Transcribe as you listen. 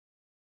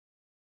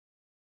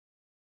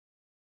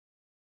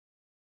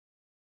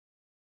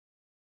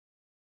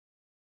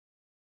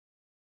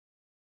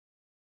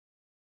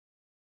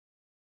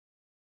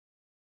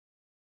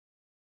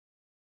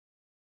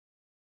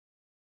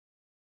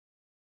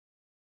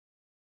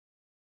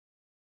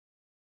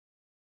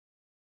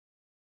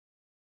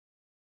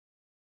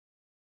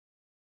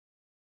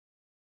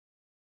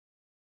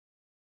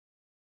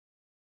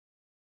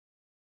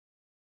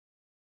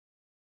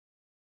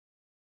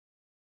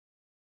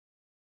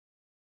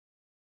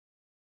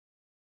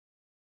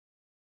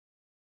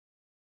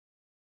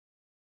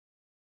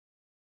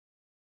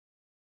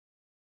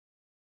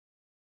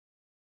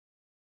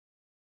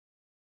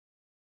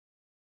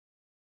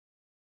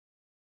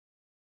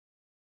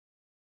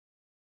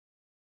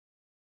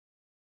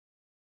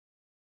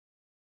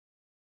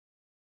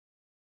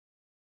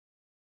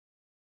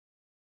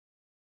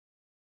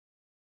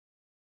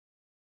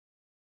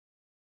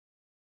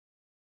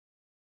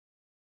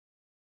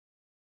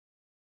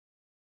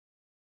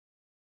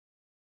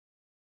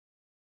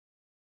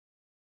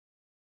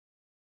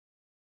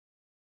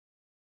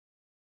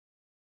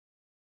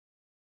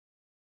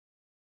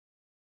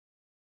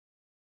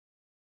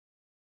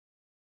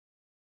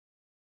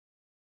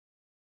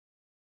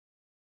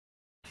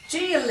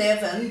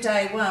G11,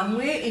 day 1,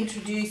 we're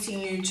introducing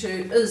you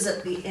to is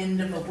at the end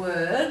of a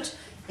word.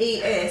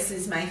 ES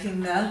is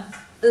making the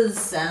is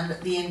sound at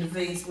the end of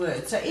these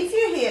words. So if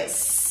you hear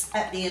s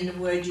at the end of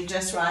a word, you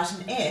just write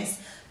an S.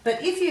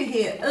 But if you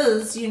hear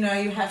is, you know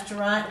you have to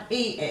write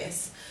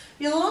ES.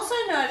 You'll also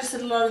notice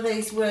that a lot of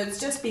these words,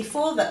 just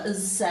before the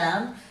is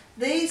sound,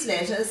 these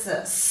letters, the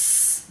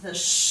s, the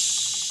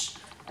sh,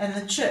 and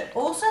the ch,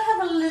 also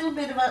have a little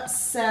bit of a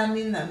sound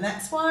in them.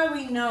 That's why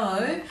we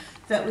know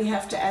that we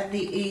have to add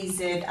the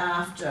EZ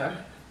after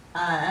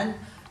an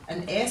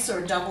S or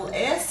a double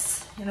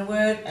S in a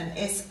word, an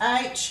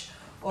SH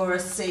or a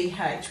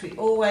CH. We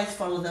always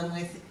follow them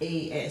with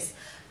ES.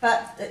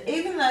 But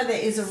even though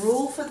there is a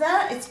rule for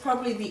that, it's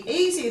probably the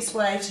easiest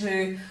way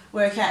to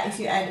work out if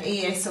you add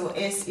ES or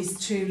S is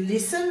to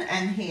listen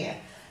and hear.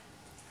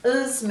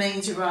 Is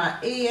means you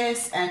write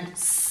ES, and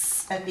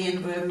S at the end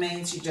of a word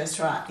means you just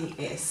write the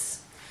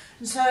S.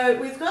 So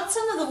we've got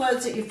some of the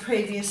words that you've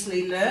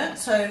previously learnt.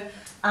 So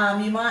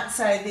you might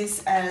say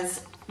this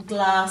as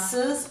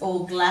glasses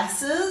or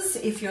glasses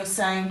if you're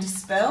saying to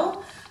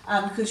spell,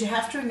 because you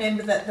have to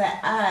remember that the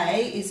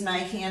A is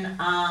making an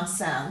R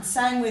sound.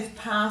 Same with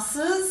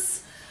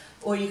passes,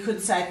 or you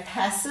could say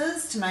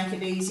passes to make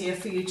it easier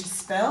for you to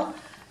spell.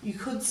 You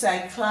could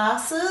say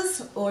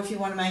classes, or if you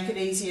want to make it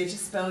easier to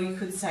spell, you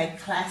could say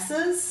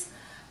classes.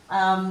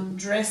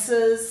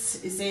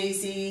 Dresses is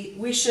easy.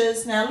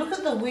 Wishes. Now look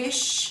at the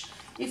wish.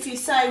 If you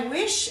say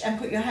wish and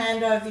put your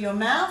hand over your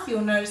mouth,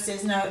 you'll notice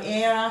there's no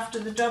air after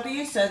the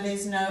W, so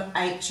there's no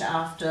H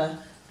after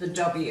the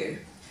W.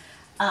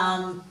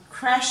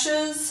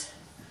 Crashes,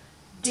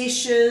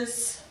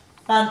 dishes,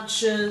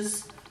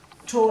 bunches,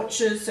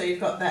 torches, so you've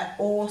got that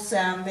or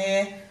sound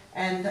there,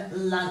 and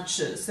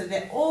lunches. So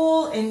they're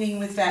all ending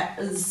with that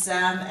is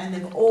sound, and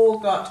they've all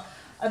got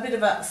a bit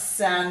of a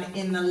sound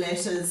in the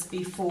letters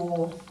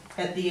before,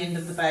 at the end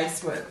of the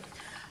base word.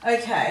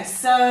 Okay,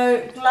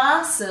 so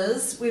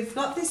glasses, we've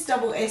got this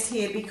double S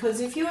here because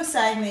if you were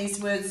saying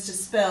these words to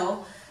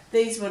spell,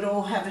 these would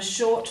all have a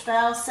short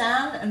vowel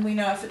sound, and we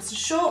know if it's a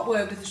short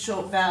word with a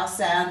short vowel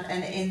sound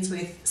and it ends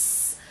with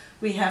S,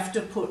 we have to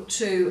put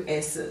 2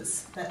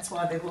 S's. That's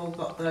why they've all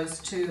got those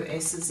 2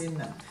 S's in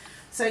them.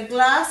 So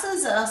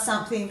glasses are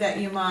something that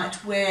you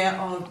might wear,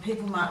 or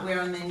people might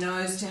wear on their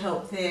nose to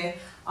help their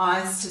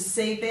eyes to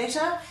see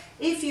better.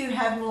 If you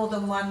have more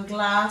than one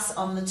glass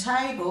on the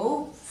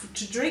table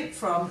to drink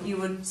from, you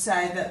would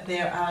say that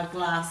there are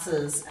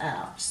glasses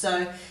out.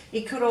 So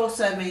it could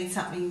also mean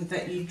something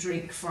that you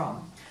drink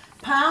from.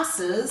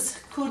 Passes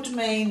could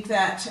mean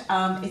that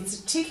it's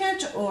a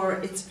ticket or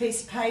it's a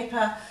piece of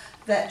paper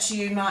that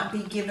you might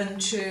be given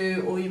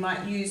to, or you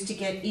might use to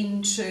get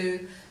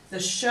into the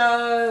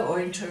show or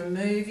into a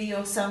movie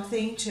or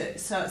something,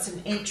 so it's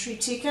an entry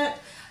ticket.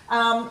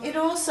 It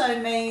also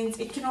means,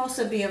 it can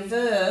also be a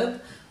verb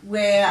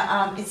where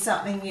it's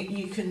something that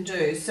you can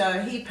do.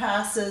 So he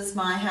passes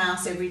my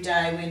house every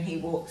day when he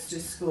walks to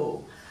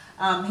school.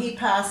 He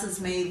passes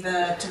me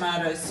the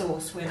tomato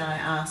sauce when I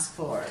ask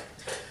for it.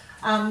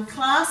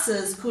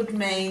 Classes could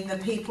mean the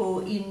people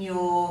in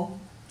your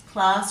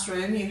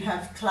classroom. You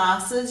have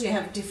classes, you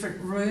have different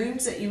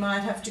rooms that you might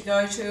have to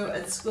go to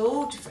at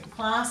school, different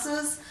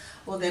classes,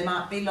 or there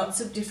might be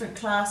lots of different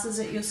classes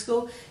at your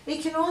school.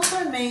 It can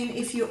also mean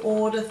if you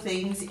order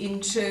things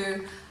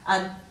into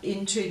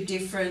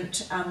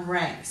different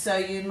ranks. So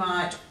you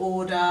might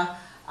order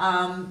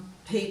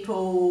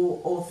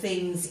people or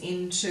things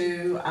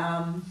into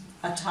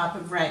a type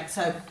of rank.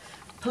 So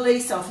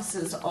police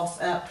officers,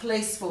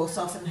 police force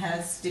often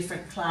has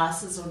different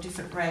classes or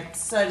different ranks.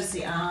 So does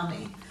the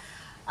army.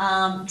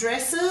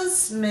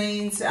 Dresses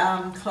means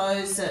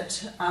clothes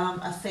that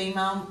a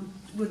female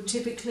would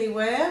typically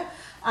wear.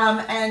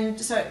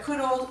 And so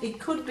it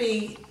could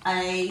be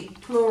a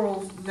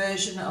plural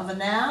version of a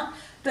noun,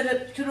 but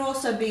it could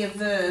also be a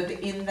verb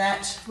in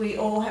that we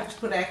all have to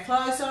put our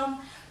clothes on.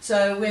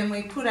 So when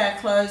we put our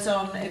clothes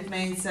on, it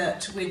means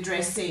that we're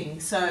dressing.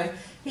 So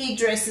he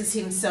dresses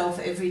himself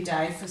every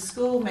day for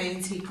school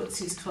means he puts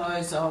his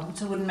clothes on.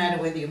 So it wouldn't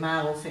matter whether you're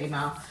male or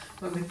female.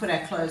 When we put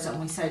our clothes on,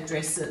 we say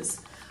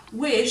dresses.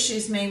 Wish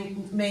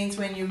means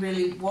when you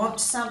really want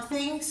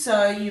something.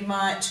 So you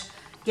might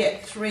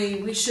get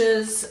 3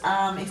 wishes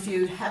if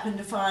you happen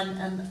to find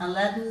an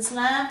Aladdin's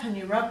lamp and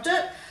you rubbed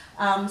it.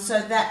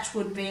 So that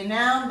would be a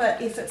noun,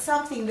 but if it's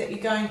something that you're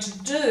going to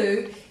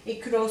do,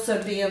 it could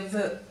also be a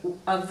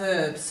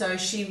verb. So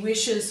she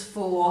wishes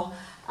for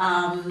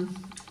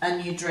a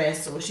new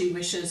dress, or she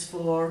wishes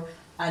for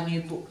a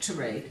new book to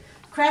read.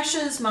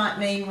 Crashes might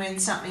mean when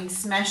something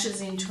smashes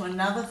into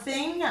another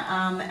thing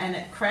and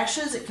it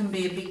crashes. It can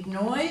be a big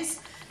noise.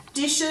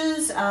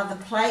 Dishes are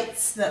the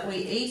plates that we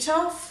eat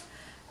off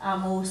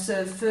or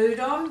serve food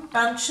on.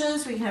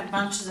 Bunches, we can have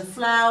bunches of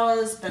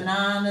flowers,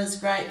 bananas,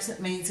 grapes, it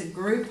means a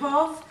group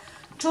of.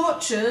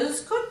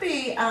 Torches could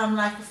be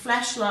like a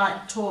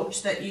flashlight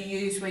torch that you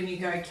use when you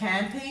go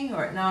camping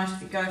or at night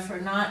if you go for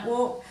a night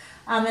walk.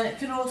 And it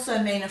can also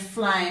mean a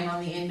flame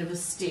on the end of a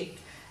stick,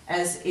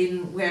 as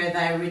in where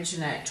they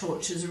originate,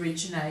 torches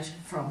originated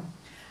from.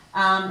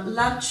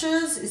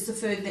 Lunches is the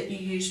food that you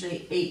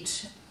usually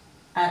eat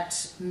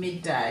at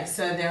midday.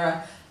 So there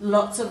are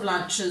lots of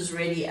lunches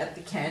ready at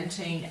the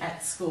canteen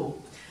at school.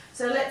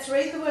 So let's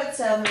read the word,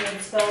 sound the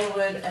word, spell the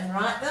word and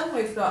write them.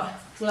 We've got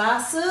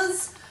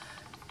glasses,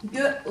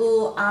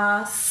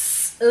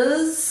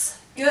 glasses,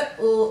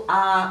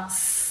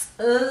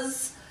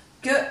 glasses,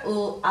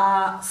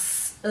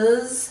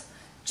 glasses,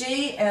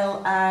 G-L-A-S-S-E-S,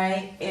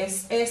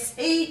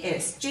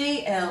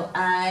 G-L-A-S-S-E-S,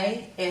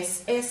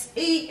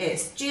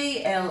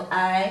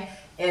 G-L-A-S-S-E-S.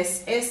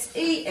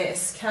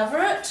 Cover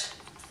it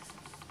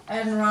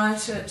and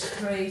write it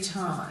 3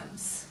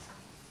 times.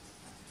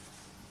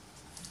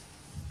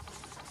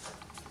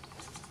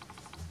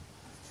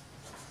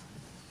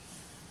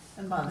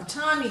 And by the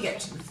time you get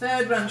to the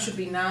third one, it should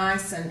be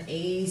nice and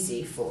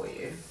easy for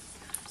you.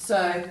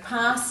 So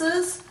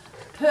passes,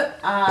 put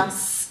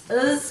us,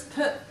 is,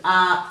 put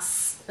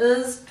us,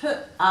 is,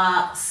 put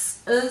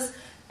us, is,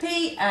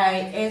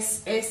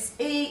 P-A-S-S-E-S,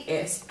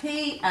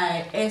 P-A-S-S-E-S,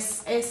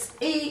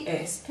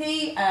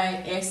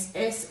 P-A-S-S-E-S.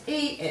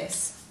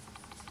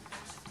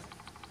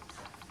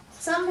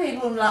 Some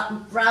people,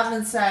 rather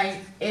than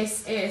say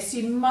S-S,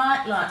 you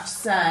might like to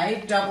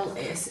say double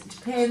S. It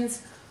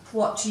depends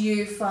what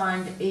you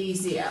find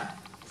easier.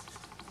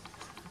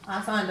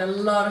 I find a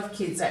lot of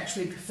kids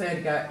actually prefer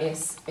to go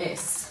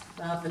S-S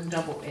rather than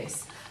double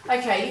S.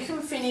 Okay, you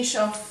can finish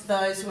off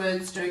those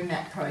words during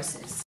that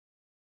process.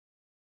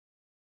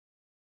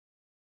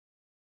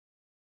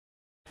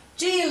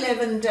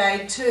 G11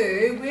 day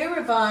 2, we're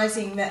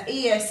revising the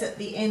ES at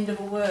the end of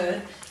a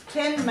word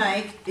can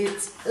make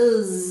its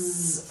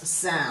is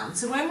sound.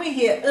 So when we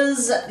hear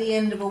is at the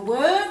end of a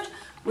word,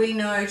 we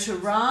know to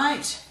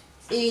write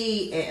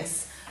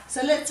ES.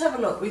 So let's have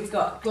a look. We've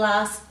got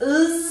glass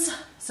is,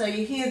 so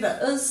you hear the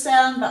is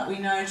sound, but we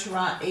know to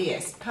write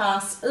ES.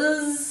 Pass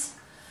is,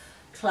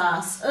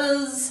 class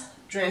is,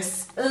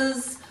 dress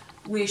is,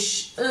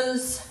 wish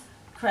is,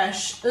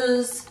 crash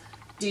is,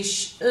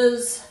 dish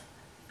is,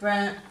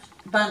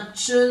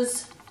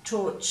 bunches,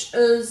 torch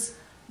is,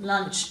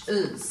 lunch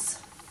is.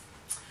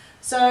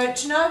 So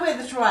to know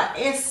whether to write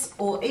S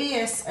or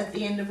ES at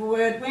the end of a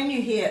word, when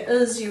you hear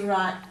is, you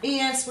write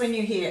ES. When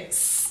you hear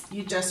S,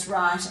 you just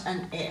write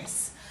an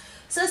S.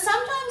 So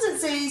sometimes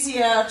it's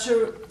easier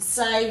to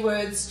say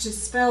words to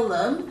spell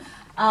them.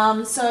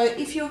 So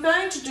if you're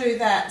going to do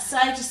that,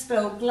 say to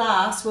spell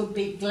glass would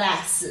be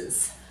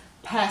glasses,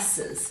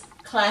 passes,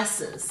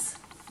 classes.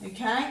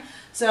 Okay?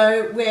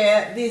 So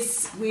where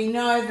this, we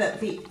know that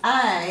the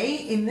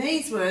A in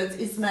these words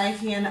is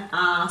making an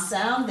R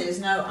sound. There's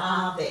no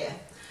R there.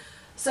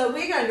 So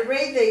we're going to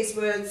read these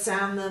words,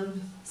 sound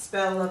them,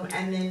 spell them,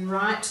 and then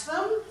write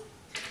them.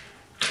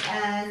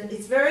 And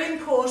it's very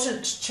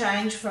important to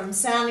change from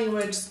sounding a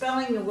word to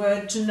spelling the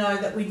word to know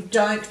that we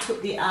don't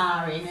put the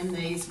R in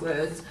these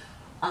words,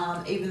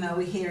 even though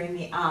we're hearing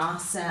the R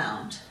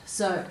sound.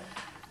 So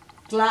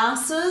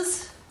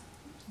glasses,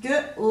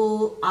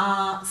 g-l-a-s-s,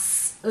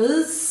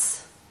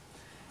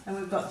 and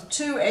we've got the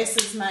 2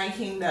 S's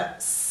making the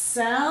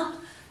sound.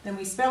 Then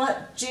we spell it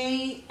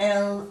G-L-A-S-S-E-S.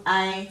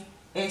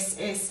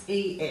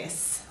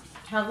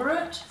 Cover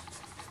it.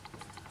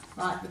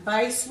 Write the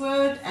base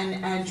word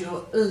and add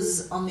your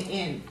is on the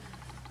end.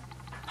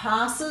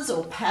 Passes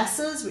or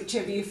passes,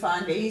 whichever you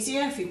find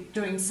easier if you're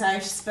doing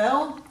safe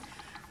spell.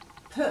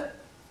 Put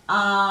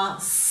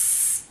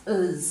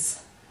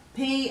is,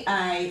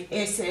 P-A-S-S-E-S.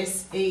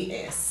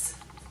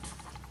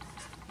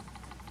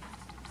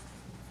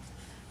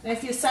 Now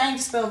if you're saying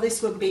to spell,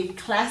 this would be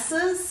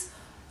classes.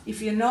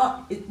 If you're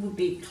not, it would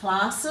be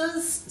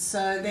classes.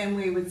 So then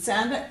we would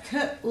sound it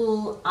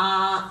C-L-A-S-S,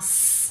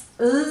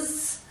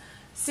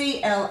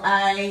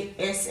 C-L-A-S-S-E-S.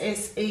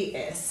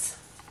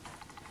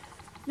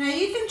 Now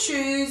you can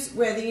choose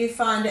whether you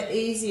find it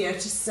easier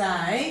to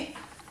say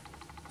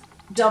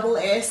double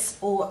S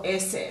or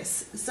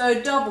SS.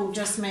 So double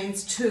just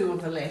means 2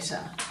 of a letter.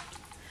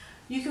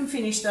 You can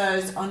finish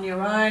those on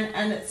your own,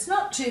 and it's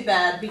not too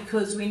bad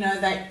because we know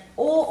that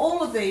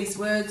all of these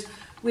words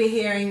we're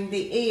hearing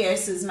the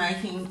ES is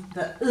making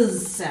the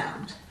is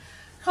sound.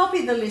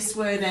 Copy the list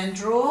word and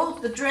draw.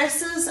 The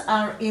dresses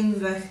are in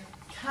the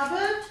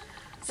cupboard.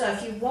 So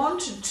if you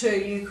wanted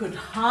to, you could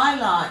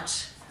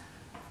highlight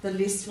the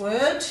list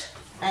word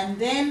and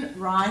then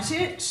write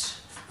it.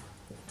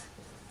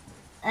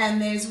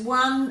 And there's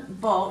 1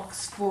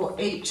 box for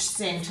each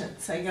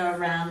sentence. They go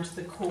around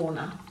the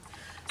corner.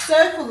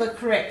 Circle the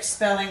correct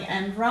spelling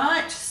and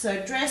write.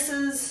 So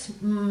dresses,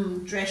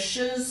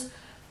 dresses,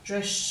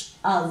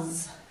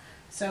 dress-us.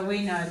 So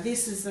we know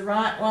this is the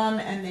right one,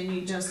 and then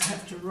you just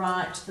have to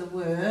write the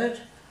word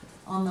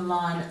on the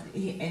line at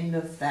the end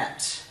of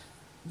that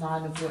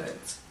line of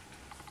words.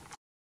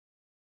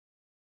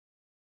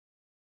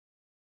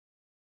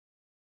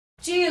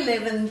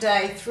 G11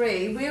 day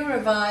 3, we're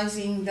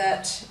revising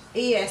that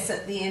ES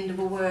at the end of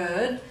a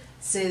word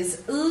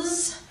says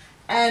is,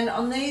 and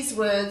on these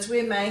words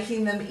we're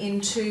making them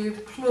into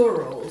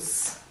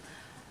plurals.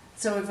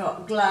 So we've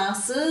got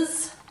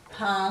glasses,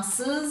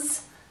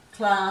 passes,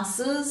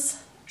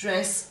 classes,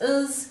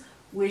 dresses,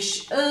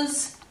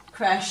 wishes,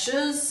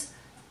 crashes,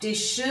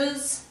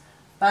 dishes,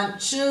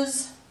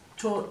 bunches,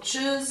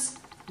 torches,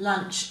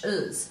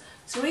 lunches.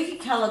 So we could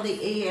colour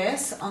the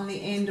ES on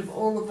the end of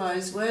all of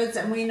those words,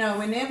 and we know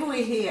whenever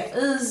we hear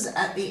is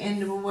at the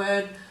end of a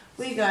word,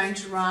 we're going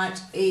to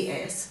write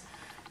ES.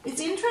 It's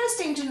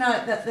interesting to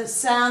note that the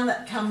sound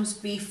that comes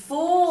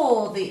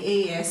before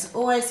the ES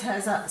always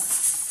has a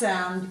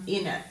sound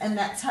in it, and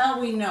that's how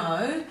we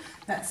know,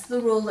 that's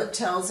the rule that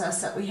tells us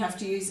that we have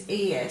to use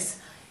ES.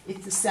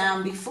 If the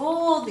sound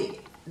before the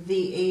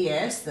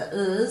ES, the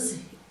is,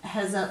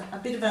 has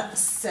a bit of a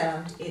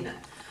sound in it.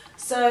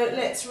 So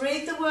let's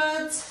read the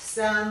words,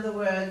 sound the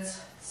words,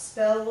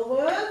 spell the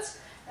words,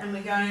 and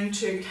we're going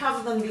to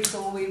cover them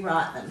before we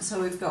write them.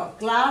 So we've got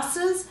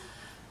glasses,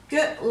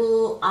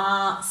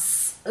 glasses,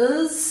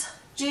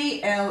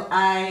 G-L-A-S-S-E-S,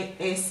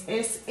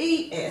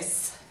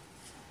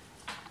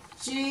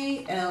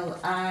 G-L-A-S-S-E-S.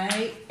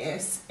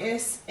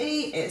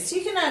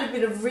 You can add a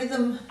bit of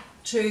rhythm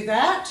to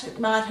that. It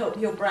might help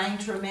your brain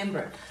to remember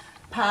it.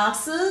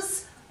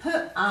 Passes,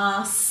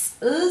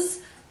 P-A-S-S,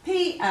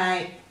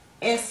 P-A-S-S-E-S,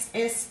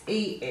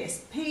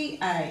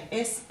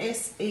 P-A-S-S-E-S.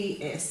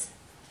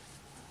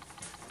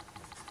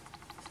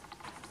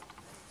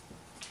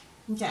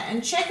 Okay,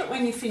 and check it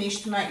when you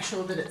finish to make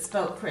sure that it's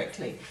spelled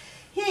correctly.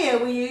 Here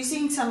we're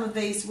using some of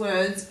these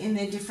words in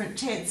their different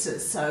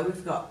tenses. So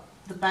we've got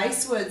the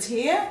base words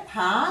here,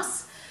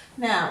 pass.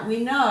 Now we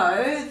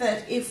know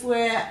that if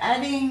we're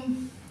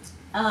adding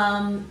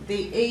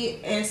the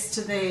ES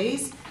to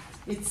these,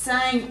 it's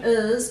saying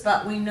is,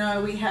 but we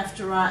know we have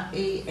to write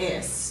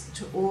ES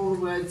to all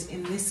the words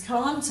in this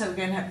column. So we're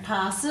going to have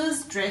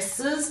passes,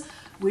 dresses,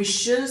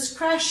 wishes,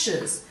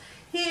 crashes.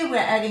 Here we're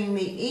adding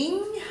the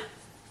ing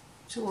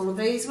to all of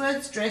these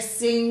words,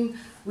 dressing,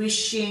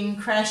 wishing,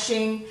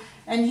 crashing,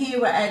 and here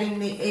we're adding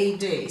the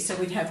ED. So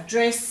we'd have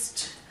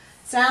dressed,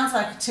 sounds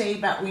like a T,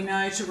 but we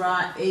know to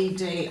write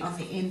ED on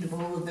the end of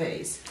all of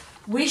these.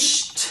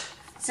 Wished,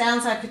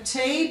 sounds like a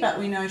T, but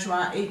we know to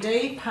write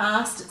ED.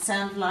 Passed, it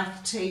sounded like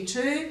a T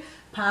too.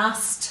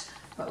 Passed,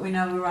 but we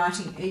know we're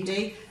writing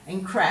ED.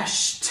 And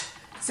crashed,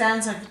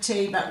 sounds like a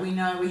T, but we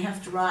know we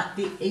have to write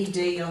the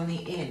ED on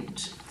the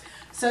end.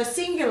 So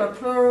singular,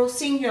 plural,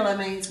 singular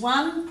means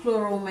one,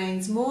 plural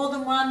means more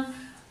than one,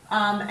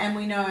 and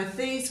we know with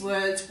these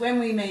words, when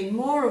we mean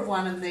more of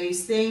one of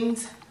these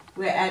things,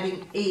 we're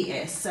adding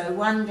ES. So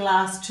one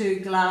glass,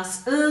 two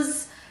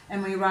glasses,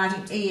 and we're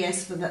writing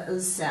ES for the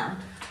is sound.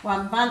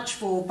 One bunch,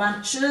 four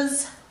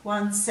bunches,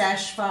 one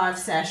sash, five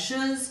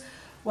sashes,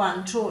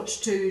 one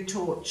torch, two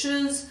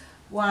torches,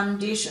 one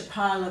dish, a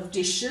pile of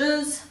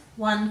dishes,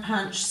 one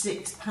punch,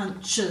 six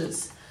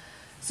punches.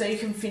 So you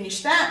can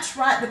finish that,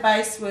 write the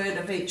base word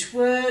of each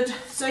word.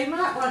 So you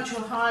might want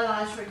your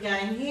highlighter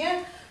again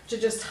here to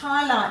just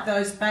highlight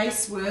those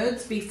base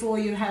words before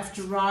you have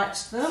to write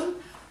them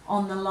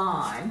on the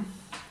line.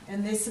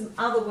 And there's some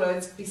other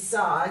words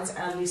besides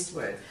our list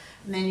word.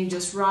 And then you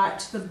just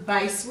write the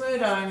base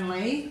word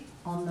only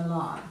on the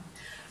line.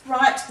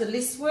 Write the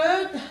list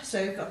word,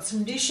 so you've got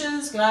some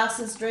dishes,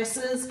 glasses,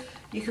 dresses.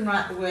 You can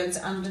write the words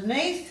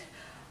underneath.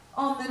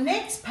 On the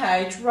next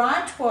page,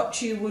 write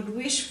what you would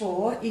wish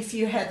for if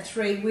you had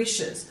 3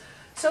 wishes.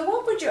 So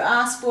what would you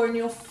ask for in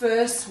your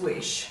first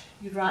wish?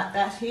 You'd write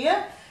that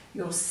here.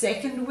 Your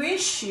second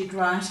wish, you'd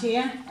write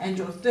here. And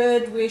your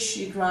third wish,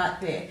 you'd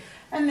write there.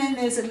 And then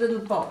there's a little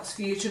box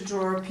for you to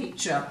draw a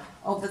picture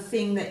of the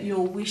thing that you're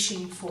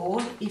wishing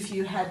for if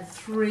you had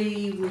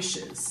 3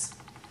 wishes.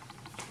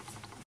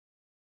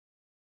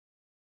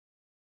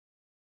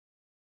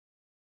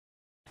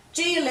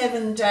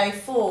 G11 day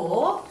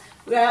 4.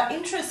 Our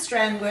interest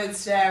strand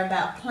words today are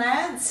about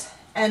plants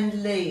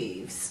and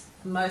leaves,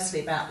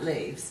 mostly about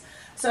leaves.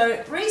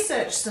 So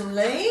research some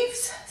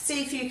leaves,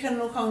 see if you can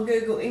look on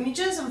Google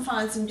Images and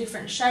find some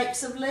different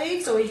shapes of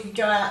leaves, or you could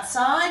go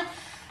outside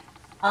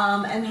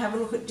and have a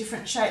look at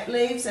different shaped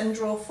leaves and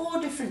draw 4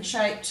 different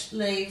shaped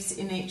leaves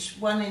in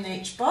one in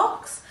each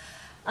box.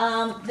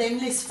 Then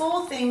list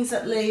 4 things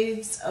that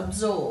leaves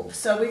absorb.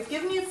 So we've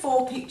given you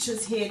 4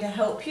 pictures here to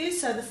help you.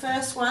 So the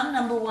first one,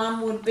 number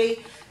 1, would be,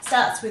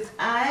 starts with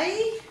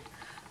A,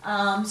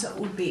 so it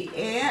would be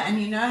air,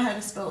 and you know how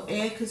to spell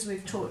air because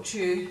we've taught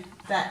you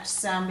that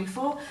sound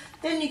before.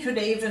 Then you could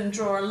even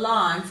draw a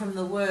line from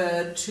the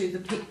word to the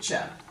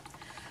picture.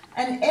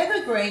 An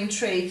evergreen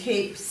tree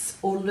keeps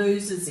or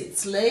loses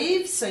its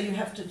leaves, so you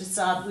have to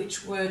decide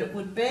which word it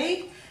would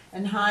be,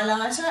 and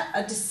highlighter.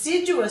 A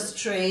deciduous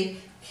tree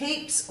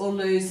keeps or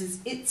loses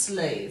its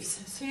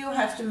leaves. So you'll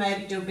have to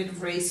maybe do a bit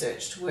of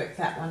research to work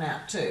that one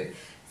out too.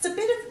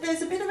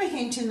 There's a bit of a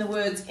hint in the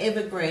words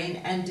evergreen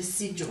and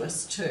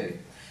deciduous too.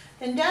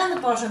 Then down the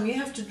bottom you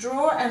have to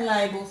draw and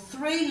label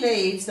 3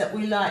 leaves that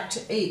we like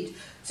to eat.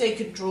 So you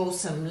could draw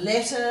some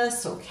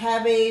lettuce or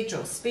cabbage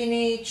or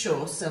spinach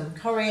or some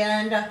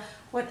coriander,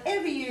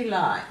 whatever you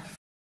like.